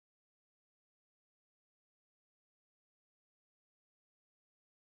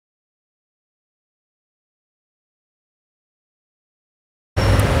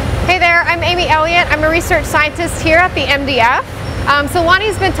Amy Elliott. I'm a research scientist here at the MDF. So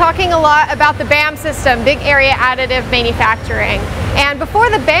Lonnie's been talking a lot about the BAM system, Big Area Additive Manufacturing. And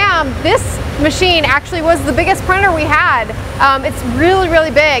before the BAM, this machine actually was the biggest printer we had. It's really, really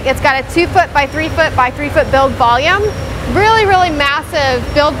big. It's got a 2 foot by 3 foot by 3 foot build volume. Really, really massive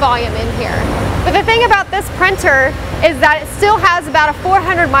build volume in here. But the thing about this printer is that it still has about a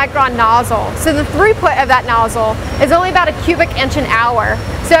 400 micron nozzle. So the throughput of that nozzle is only about a cubic inch an hour.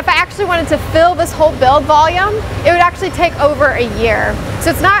 So if I actually wanted to fill this whole build volume, it would actually take over a year.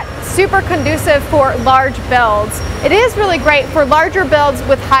 So it's not super conducive for large builds. It is really great for larger builds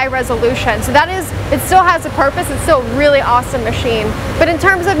with high resolution. So that is, it still has a purpose. It's still a really awesome machine. But in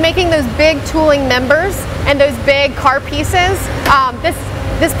terms of making those big tooling members and those big car pieces,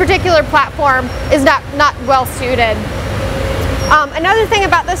 this particular platform is not well suited. Another thing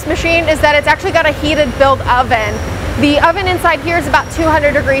about this machine is that it's actually got a heated build oven. The oven inside here is about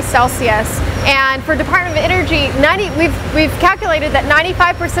 200 degrees Celsius. And for Department of Energy, we've calculated that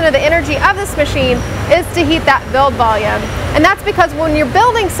 95% of the energy of this machine is to heat that build volume. And that's because when you're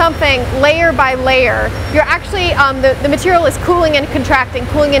building something layer by layer, you're actually, the material is cooling and contracting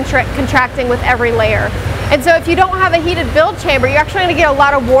with every layer. And so if you don't have a heated build chamber, you're actually going to get a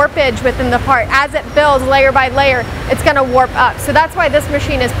lot of warpage within the part. As it builds layer by layer, it's going to warp up. So that's why this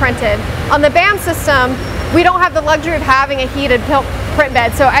machine is printed. On the BAM system, we don't have the luxury of having a heated print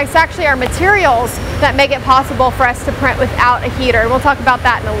bed. So it's actually our materials that make it possible for us to print without a heater. And we'll talk about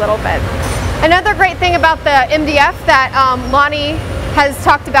that in a little bit. Another great thing about the MDF that Lonnie has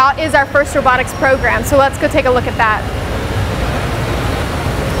talked about is our FIRST Robotics program. So let's go take a look at that.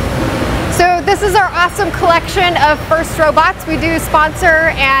 So this is our awesome collection of FIRST robots. We do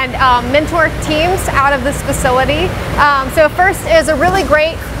sponsor and mentor teams out of this facility. So FIRST is a really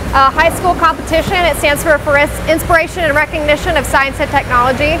great high school competition. It stands for Inspiration and Recognition of Science and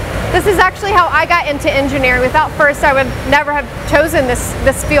Technology. This is actually how I got into engineering. Without FIRST, I would never have chosen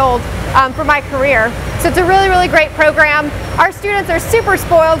this field for my career. So it's a really, really great program. Our students are super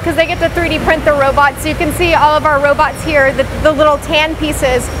spoiled because they get to 3D print their robots. So you can see all of our robots here, the little tan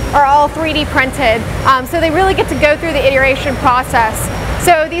pieces are all 3D printed. So they really get to go through the iteration process.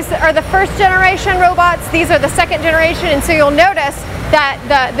 So these are the first generation robots, these are the second generation, and so you'll notice that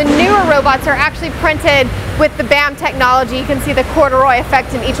the newer robots are actually printed with the BAM technology. You can see the corduroy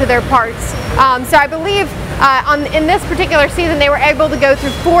effect in each of their parts. So I believe in this particular season they were able to go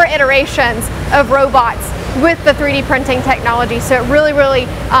through 4 iterations of robots with the 3D printing technology. So it really, really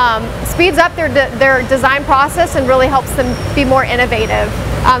speeds up their design process and really helps them be more innovative.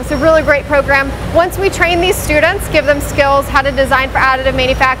 So really great program. Once we train these students, give them skills, how to design for additive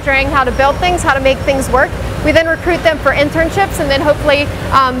manufacturing, how to build things, how to make things work, we then recruit them for internships, and then hopefully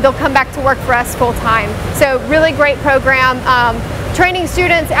they'll come back to work for us full time. So really great program. Training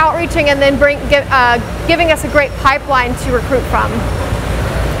students, outreaching, and then giving us a great pipeline to recruit from.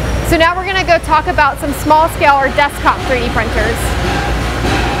 So now we're going to go talk about some small scale or desktop 3D printers.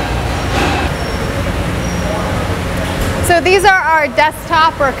 So these are our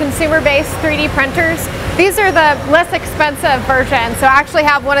desktop or consumer-based 3D printers. These are the less expensive version. So I actually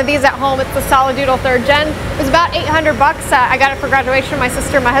have one of these at home. It's the Solid Doodle 3rd Gen. It was about 800 bucks. I got it for graduation. My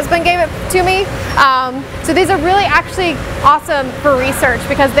sister and my husband gave it to me. So these are really actually awesome for research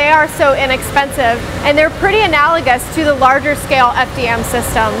because they are so inexpensive and they're pretty analogous to the larger scale FDM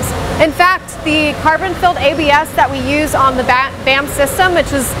systems. In fact, the carbon-filled ABS that we use on the BAM system,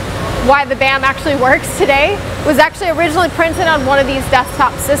 which is why the BAM actually works today, was actually originally printed on one of these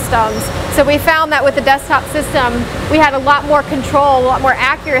desktop systems. So we found that with the desktop system, we had a lot more control, a lot more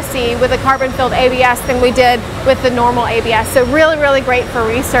accuracy with a carbon-filled ABS than we did with the normal ABS. So really, really great for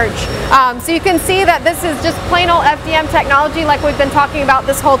research. So you can see that this is just plain old FDM technology like we've been talking about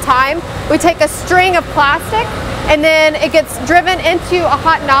this whole time. We take a string of plastic and then it gets driven into a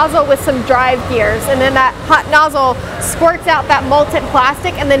hot nozzle with some drive gears, and then that hot nozzle squirts out that molten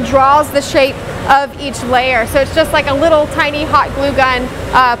plastic and then draws the shape of each layer. So it's just like a little tiny hot glue gun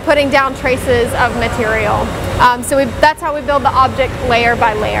putting down traces of material. So that's how we build the object layer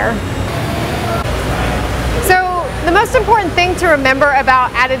by layer. So the most important thing to remember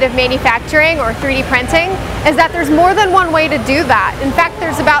about additive manufacturing or 3D printing is that there's more than one way to do that. In fact,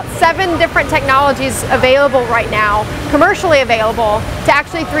 there's about 7 different technologies available right now, commercially available, to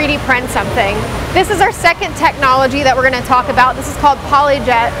actually 3D print something. This is our second technology that we're going to talk about. This is called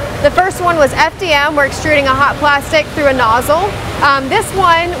PolyJet. The first one was FDM. We're extruding a hot plastic through a nozzle. This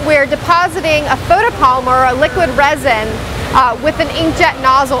one, we're depositing a photopolymer, a liquid resin, with an inkjet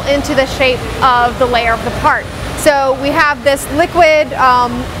nozzle into the shape of the layer of the part. So we have this liquid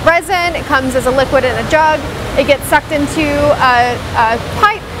resin. It comes as a liquid in a jug. It gets sucked into a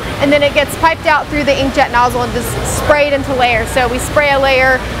pipe, and then it gets piped out through the inkjet nozzle and just sprayed into layers. So we spray a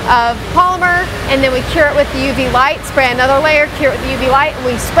layer of polymer, and then we cure it with the UV light, spray another layer, cure it with the UV light, and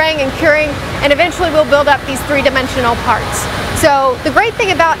we spraying and curing, and eventually we'll build up these three-dimensional parts. So the great thing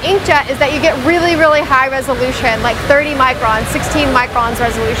about inkjet is that you get really, really high resolution, like 30 microns, 16 microns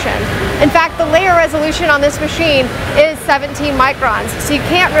resolution. In fact, the layer resolution on this machine is 17 microns, so you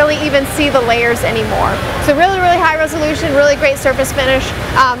can't really even see the layers anymore. So really, really high resolution, really great surface finish,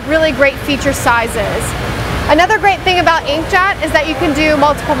 really great feature sizes. Another great thing about inkjet is that you can do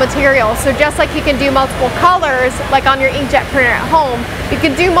multiple materials. So just like you can do multiple colors, like on your inkjet printer at home, you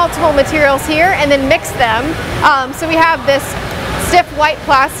can do multiple materials here and then mix them. So we have this stiff white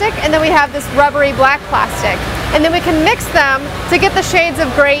plastic, and then we have this rubbery black plastic. And then we can mix them to get the shades of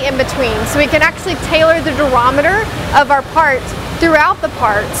gray in between. So we can actually tailor the durometer of our part throughout the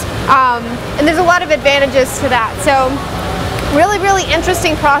parts. And there's a lot of advantages to that. So really, really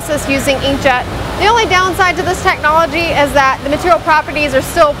interesting process using inkjet. The only downside to this technology is that the material properties are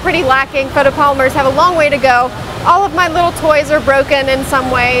still pretty lacking. Photopolymers have a long way to go. All of my little toys are broken in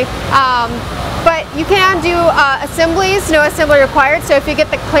some way. But you can do assemblies, no assembly required. So if you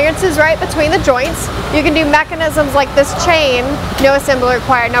get the clearances right between the joints, you can do mechanisms like this chain, no assembly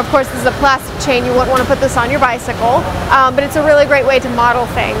required. Now, of course, this is a plastic chain. You wouldn't want to put this on your bicycle, but it's a really great way to model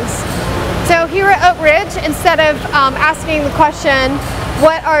things. So here at Oak Ridge, instead of asking the question,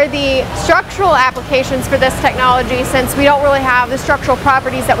 what are the structural applications for this technology, since we don't really have the structural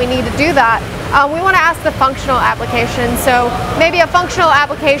properties that we need to do that, we want to ask the functional application. So maybe a functional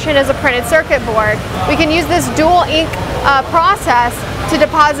application is a printed circuit board. We can use this dual ink process to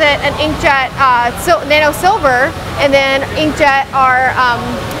deposit an inkjet nano silver and then inkjet our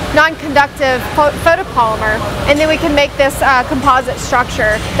non-conductive photopolymer, and then we can make this composite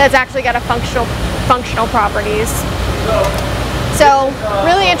structure that's actually got a functional properties. So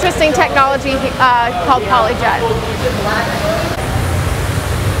really interesting technology called PolyJet.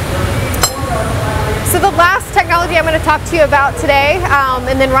 So the last technology I'm going to talk to you about today,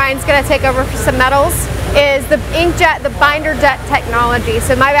 and then Ryan's going to take over for some metals, is the inkjet, the Binderjet technology.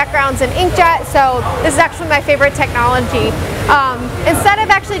 So my background's in inkjet, so this is actually my favorite technology. Instead of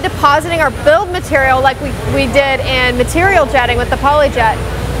actually depositing our build material like we did in material jetting with the PolyJet,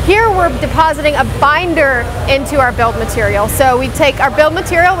 here we're depositing a binder into our build material. So we take our build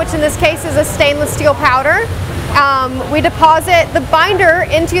material, which in this case is a stainless steel powder. We deposit the binder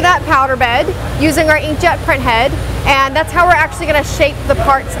into that powder bed using our inkjet print head, and that's how we're actually going to shape the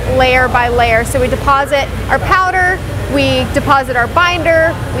parts layer by layer. So we deposit our powder, we deposit our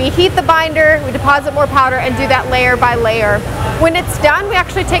binder, we heat the binder, we deposit more powder, and do that layer by layer. When it's done, we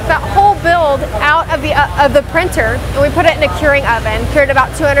actually take that whole build out of the printer and we put it in a curing oven, cured at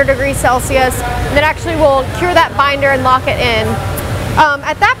about 200 degrees Celsius, and then actually we'll cure that binder and lock it in.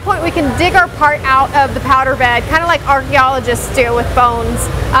 At that point, we can dig our part out of the powder bed, kind of like archaeologists do with bones.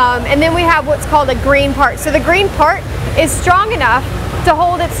 And then we have what's called a green part. So the green part is strong enough to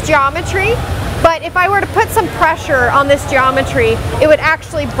hold its geometry, but if I were to put some pressure on this geometry, it would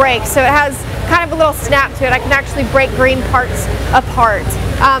actually break. So it has kind of a little snap to it. I can actually break green parts apart.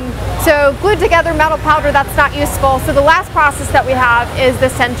 So glued together metal powder, that's not useful. So the last process that we have is the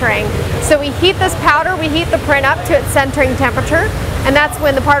centering. So we heat this powder, we heat the print up to its centering temperature, and that's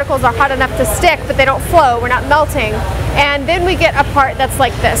when the particles are hot enough to stick, but they don't flow, we're not melting. And then we get a part that's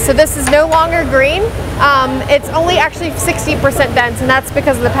like this. So this is no longer green. It's only actually 60% dense, and that's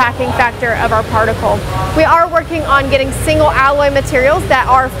because of the packing factor of our particle. We are working on getting single alloy materials that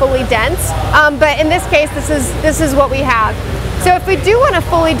are fully dense, but in this case, this is what we have. So if we do want a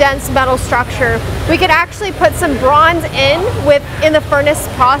fully dense metal structure, we could actually put some bronze in the furnace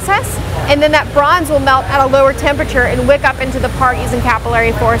process, and then that bronze will melt at a lower temperature and wick up into the part using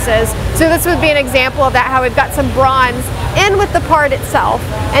capillary forces. So this would be an example of that, how we've got some bronze in with the part itself,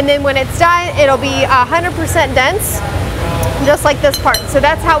 and then when it's done, it'll be 100% dense, just like this part. So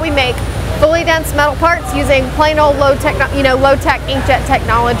that's how we make fully dense metal parts using plain old low-tech inkjet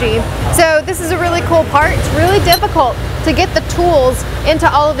technology. So this is a really cool part. It's really difficult to get the tools into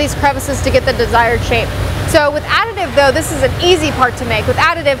all of these crevices to get the desired shape. So with additive though, this is an easy part to make. With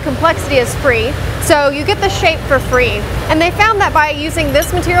additive, complexity is free, so you get the shape for free. And they found that by using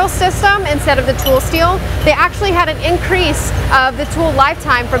this material system instead of the tool steel, they actually had an increase of the tool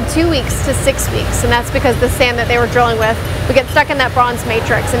lifetime from 2 weeks to 6 weeks, and that's because the sand that they were drilling with would get stuck in that bronze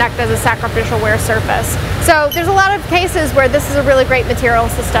matrix and act as a sacrificial wear surface. So there's a lot of cases where this is a really great material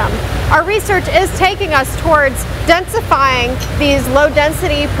system. Our research is taking us towards densifying these low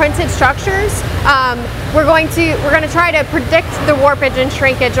density printed structures. We're going to try to predict the warpage and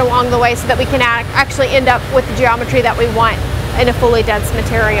shrinkage along the way so that we can actually end up with the geometry that we want. in a fully dense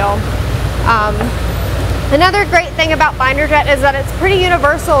material. Another great thing about Binderjet is that it's pretty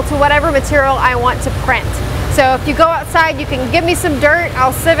universal to whatever material I want to print. So if you go outside, you can give me some dirt,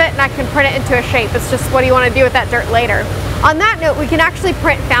 I'll sieve it, and I can print it into a shape. It's just what do you want to do with that dirt later. On that note, we can actually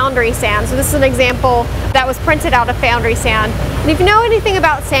print foundry sand. So this is an example that was printed out of foundry sand. And if you know anything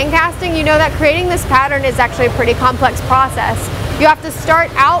about sand casting, you know that creating this pattern is actually a pretty complex process. You have to start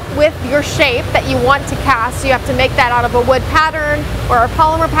out with your shape that you want to cast. So you have to make that out of a wood pattern or a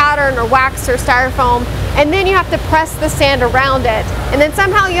polymer pattern or wax or styrofoam. And then you have to press the sand around it. And then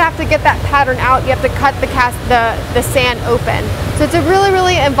somehow you have to get that pattern out. You have to cut the sand open. So it's a really,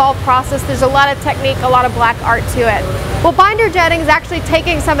 really involved process. There's a lot of technique, a lot of black art to it. Well, binder jetting is actually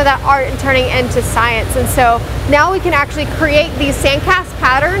taking some of that art and turning it into science. And so now we can actually create these sand cast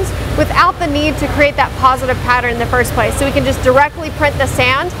patterns without the need to create that positive pattern in the first place. So we can just directly print the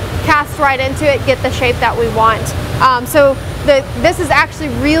sand, cast right into it, get the shape that we want. This is actually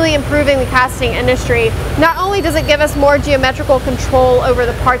really improving the casting industry. Not only does it give us more geometrical control over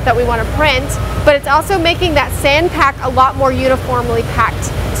the part that we want to print, but it's also making that sand pack a lot more uniformly packed.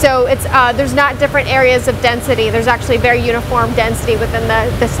 So there's not different areas of density. There's actually very uniform density within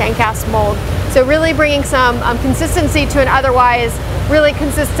the sand cast mold. So really bringing some consistency to an otherwise really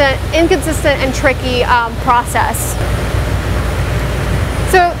inconsistent and tricky process.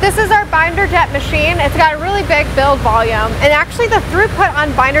 So this is our Binderjet machine. It's got a really big build volume, and actually the throughput on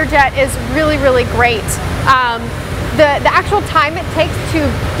Binderjet is really, really great. The actual time it takes to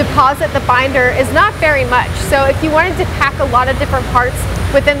deposit the binder is not very much. So if you wanted to pack a lot of different parts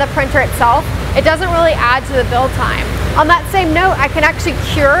within the printer itself, it doesn't really add to the build time. On that same note, I can actually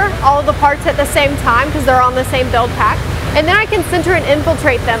cure all of the parts at the same time because they're on the same build pack. And then I can sinter and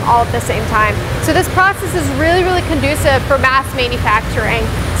infiltrate them all at the same time. So this process is really, really conducive for mass manufacturing.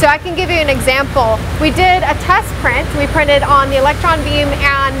 So I can give you an example. We did a test print. We printed on the electron beam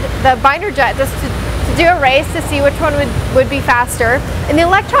and the Binderjet just to do a race to see which one would be faster. And the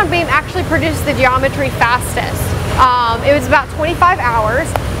electron beam actually produced the geometry fastest. It was about 25 hours,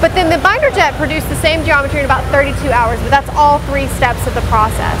 but then the Binderjet produced the same geometry in about 32 hours, but that's all 3 steps of the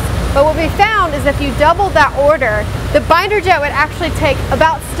process. But what we found is if you doubled that order, the Binderjet would actually take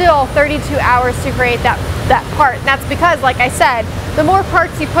about still 32 hours to create that part. And that's because, like I said, the more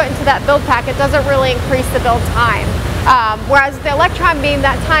parts you put into that build pack, it doesn't really increase the build time. Whereas the electron beam,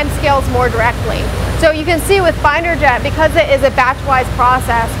 that time scales more directly. So you can see with Binderjet, because it is a batch-wise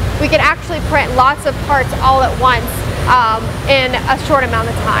process, we can actually print lots of parts all at once in a short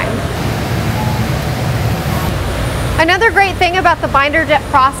amount of time. Another great thing about the Binderjet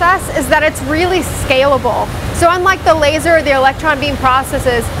process is that it's really scalable. So unlike the laser or the electron beam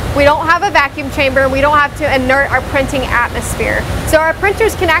processes, we don't have a vacuum chamber, we don't have to inert our printing atmosphere. So our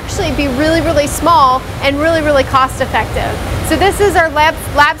printers can actually be really, really small and really, really cost effective. So this is our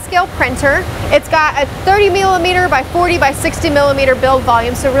lab scale printer. It's got a 30 millimeter by 40 by 60 millimeter build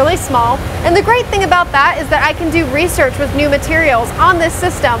volume, so really small. And the great thing about that is that I can do research with new materials on this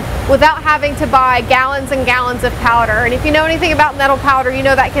system without having to buy gallons and gallons of powder. And if you know anything about metal powder, you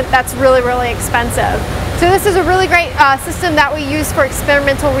know that that's really, really expensive. So this is a really great system that we use for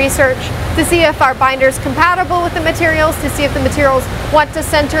experimental research to see if our binder is compatible with the materials, to see if the materials want to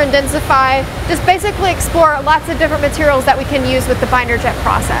center and densify, just basically explore lots of different materials that we can use with the Binderjet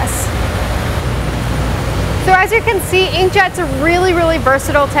process. So as you can see, inkjet's a really, really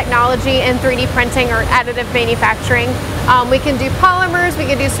versatile technology in 3D printing or additive manufacturing. We can do polymers, we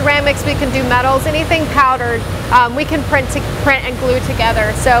can do ceramics, we can do metals, anything powdered, we can print and glue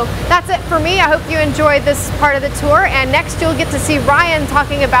together. So that's it for me. I hope you enjoyed this part of the tour, and next you'll get to see Ryan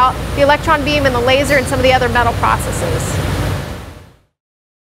talking about the electron beam and the laser and some of the other metal processes.